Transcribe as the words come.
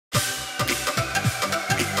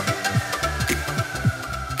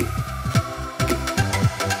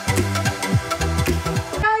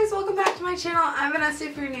Vanessa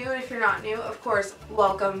if you're new, and if you're not new, of course,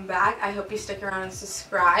 welcome back. I hope you stick around and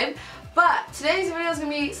subscribe. But today's video is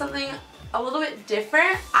going to be something a little bit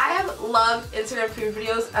different. I have loved Instagram food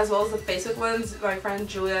videos as well as the Facebook ones. My friend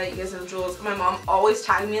Julia, you guys know Jules, my mom always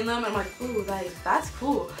tagged me in them. I'm like, ooh, that's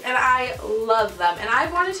cool. And I love them. And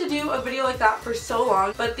I've wanted to do a video like that for so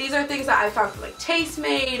long, but these are things that I found from like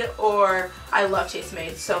Tastemade, or I love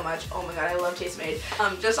Tastemade so much. Oh my god, I love Tastemade.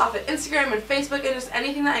 Just off of Instagram and Facebook, and just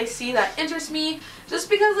anything that I see that interests me, just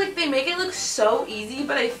because like they make it look so easy,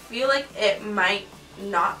 but I feel like it might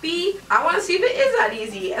not be. I want to see if it is that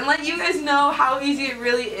easy and let you guys know how easy it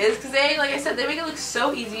really is, because they, like I said, they make it look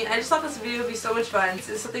so easy, and I just thought this video would be so much fun. This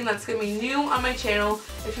is something that's going to be new on my channel.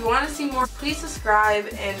 If you want to see more, please subscribe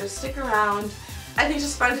and just stick around. I think it's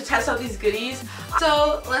just fun to test out these goodies.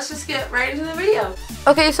 So let's just get right into the video.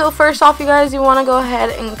 Okay, so first off, you guys, you want to go ahead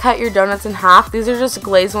and cut your donuts in half. These are just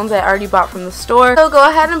glazed ones I already bought from the store. So go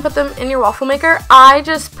ahead and put them in your waffle maker. I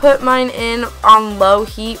just put mine in on low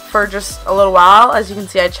heat for just a little while. As you can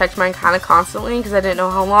see, I checked mine kind of constantly because I didn't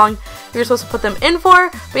know how long you're supposed to put them in for.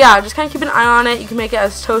 But yeah, just kind of keep an eye on it. You can make it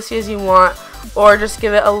as toasty as you want, or just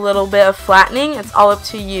give it a little bit of flattening. It's all up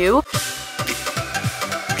to you.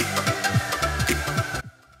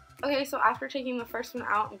 Okay, so after taking the first one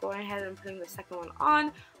out, I'm going ahead and putting the second one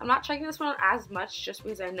on. I'm not checking this one as much just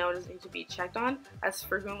because I know it doesn't need to be checked on as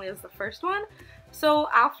frequently as the first one. So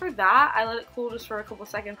after that, I let it cool just for a couple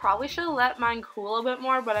seconds. Probably should have let mine cool a bit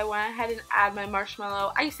more, but I went ahead and add my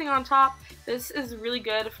marshmallow icing on top. This is really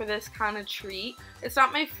good for this kind of treat. It's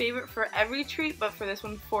not my favorite for every treat, but for this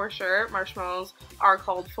one for sure, marshmallows are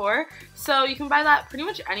called for. So you can buy that pretty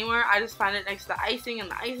much anywhere. I just find it next to the icing in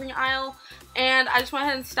the icing aisle, and I just went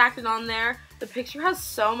ahead and stacked it on there. The picture has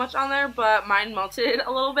so much on there, but mine melted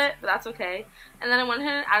a little bit, but that's okay. And then I went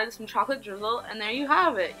ahead and added some chocolate drizzle, and there you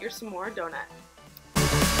have it, your s'more donut.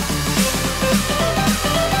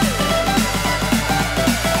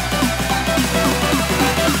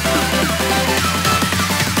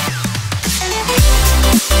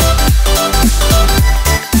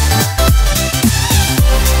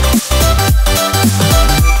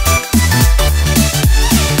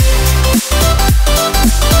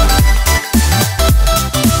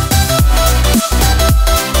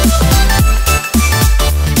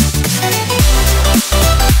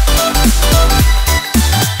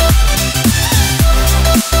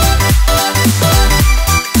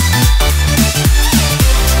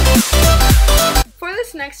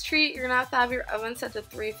 Next treat, you're gonna have your oven set to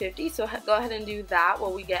 350, so go ahead and do that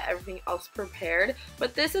while we get everything else prepared.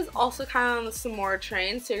 But this is also kind of on the s'more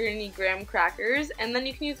train, so you're gonna need graham crackers, and then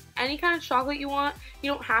you can use any kind of chocolate you want.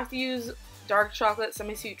 You don't have to use dark chocolate,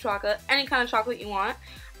 semi-sweet chocolate, any kind of chocolate you want.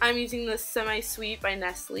 I'm using the semi-sweet by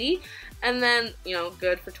Nestle, and then, you know,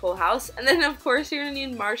 good for Toll House. And then of course you're gonna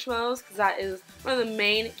need marshmallows, because that is one of the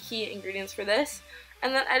main key ingredients for this.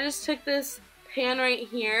 And then I just took this pan right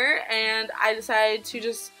here, and I decided to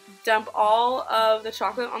just dump all of the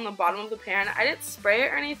chocolate on the bottom of the pan. I didn't spray it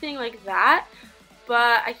or anything like that,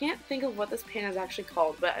 but I can't think of what this pan is actually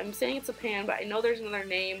called. But I'm saying it's a pan, but I know there's another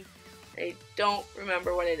name. I don't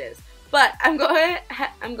remember what it is. But I'm going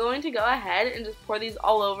to go ahead and just pour these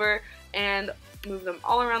all over and move them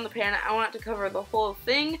all around the pan. I want it to cover the whole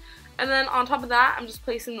thing. And then on top of that, I'm just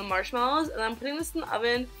placing the marshmallows, and I'm putting this in the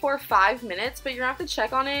oven for 5 minutes, but you're going to have to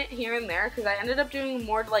check on it here and there, because I ended up doing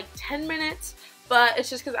more like 10 minutes, but it's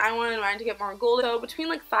just because I wanted mine to get more golden. So between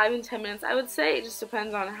like 5 and 10 minutes, I would say. It just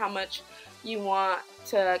depends on how much you want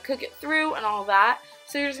to cook it through and all that.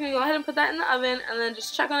 So you're just going to go ahead and put that in the oven, and then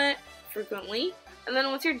just check on it frequently. And then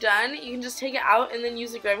once you're done, you can just take it out and then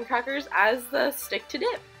use the graham crackers as the stick to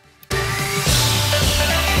dip.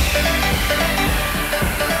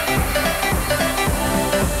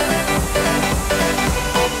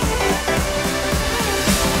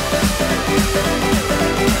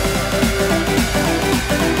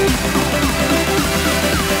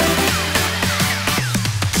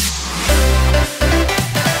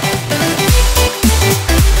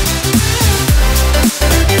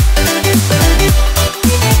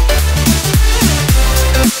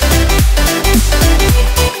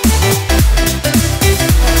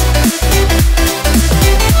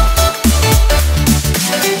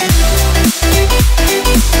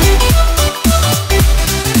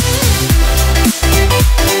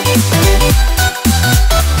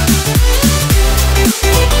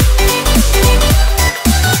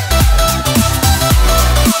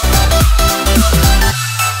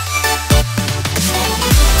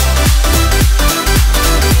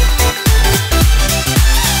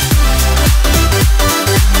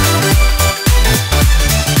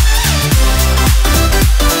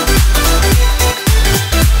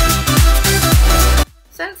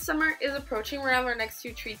 next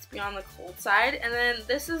two treats be on the cold side. And then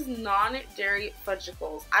this is non-dairy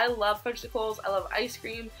fudgicles. I love fudgicles, I love ice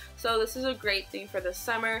cream, so this is a great thing for the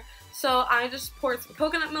summer. So I just poured some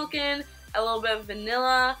coconut milk in, a little bit of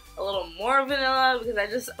vanilla, a little more vanilla because I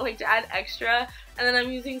just like to add extra, and then I'm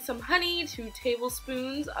using some honey, 2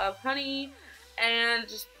 tablespoons of honey, and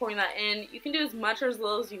just pouring that in. You can do as much or as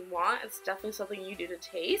little as you want. It's definitely something you do to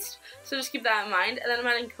taste, so just keep that in mind. And then I'm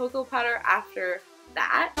adding cocoa powder after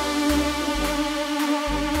that.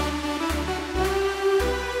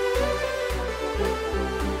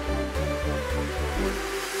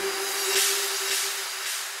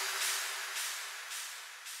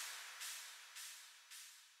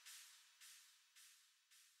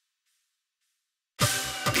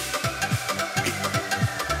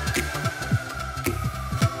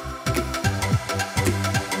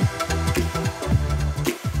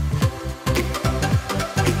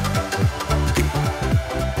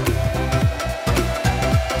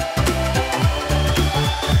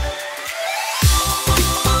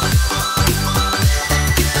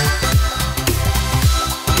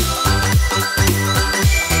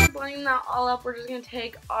 All up, we're just going to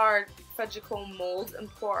take our fudgicle molds and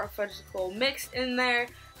pour our fudgicle mix in there,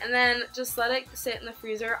 and then just let it sit in the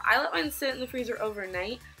freezer. I let mine sit in the freezer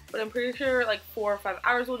overnight, but I'm pretty sure like 4 or 5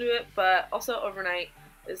 hours will do it, but also overnight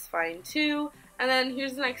is fine too. And then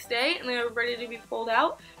here's the next day, and they're ready to be pulled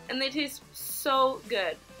out, and they taste so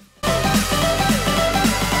good.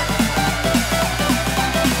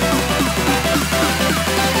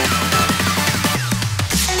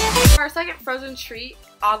 Our second frozen treat,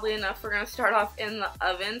 oddly enough, we're going to start off in the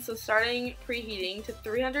oven. So starting preheating to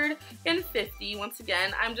 350. Once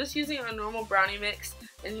again, I'm just using a normal brownie mix,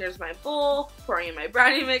 and here's my bowl, pouring in my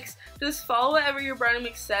brownie mix. Just follow whatever your brownie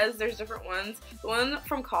mix says. There's different ones. The one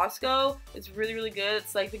from Costco is really, really good.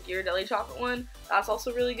 It's like the Ghirardelli chocolate one. That's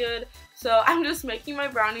also really good. So I'm just making my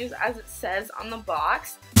brownies as it says on the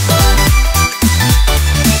box.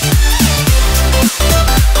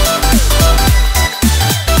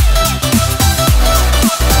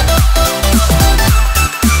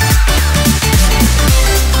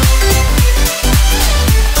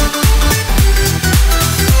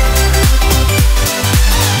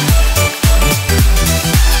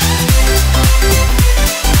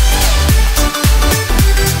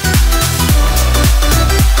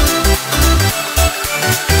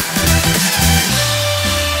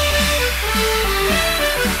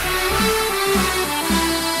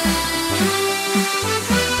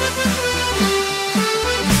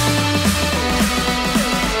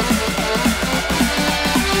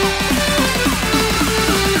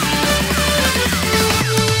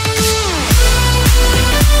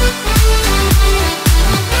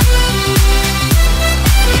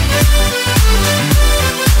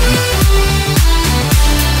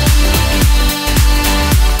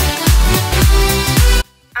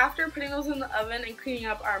 In the oven and cleaning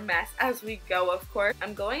up our mess as we go, of course.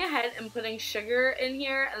 I'm going ahead and putting sugar in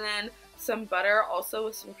here, and then some butter also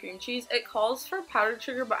with some cream cheese. It calls for powdered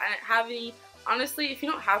sugar, but I didn't have any. Honestly, if you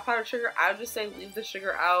don't have powdered sugar, I would just say leave the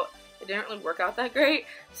sugar out. It didn't really work out that great.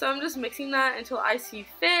 So I'm just mixing that until I see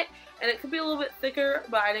fit, and it could be a little bit thicker,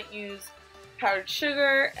 but I didn't use powdered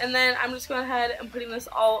sugar. And then I'm just going ahead and putting this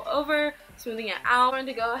all over, smoothing it out. I'm going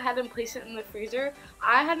to go ahead and place it in the freezer.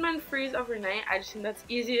 I had mine freeze overnight. I just think that's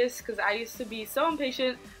easiest because I used to be so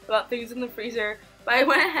impatient about things in the freezer. But I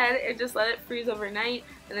went ahead and just let it freeze overnight,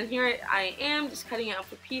 and then here I am just cutting it up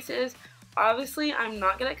to pieces. Obviously, I'm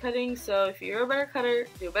not good at cutting, so if you're a better cutter,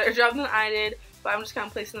 do a better job than I did. But I'm just kind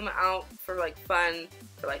of placing them out for like fun,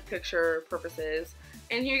 for like picture purposes.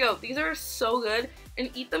 And here you go. These are so good, and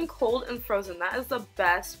eat them cold and frozen. That is the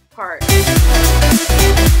best part.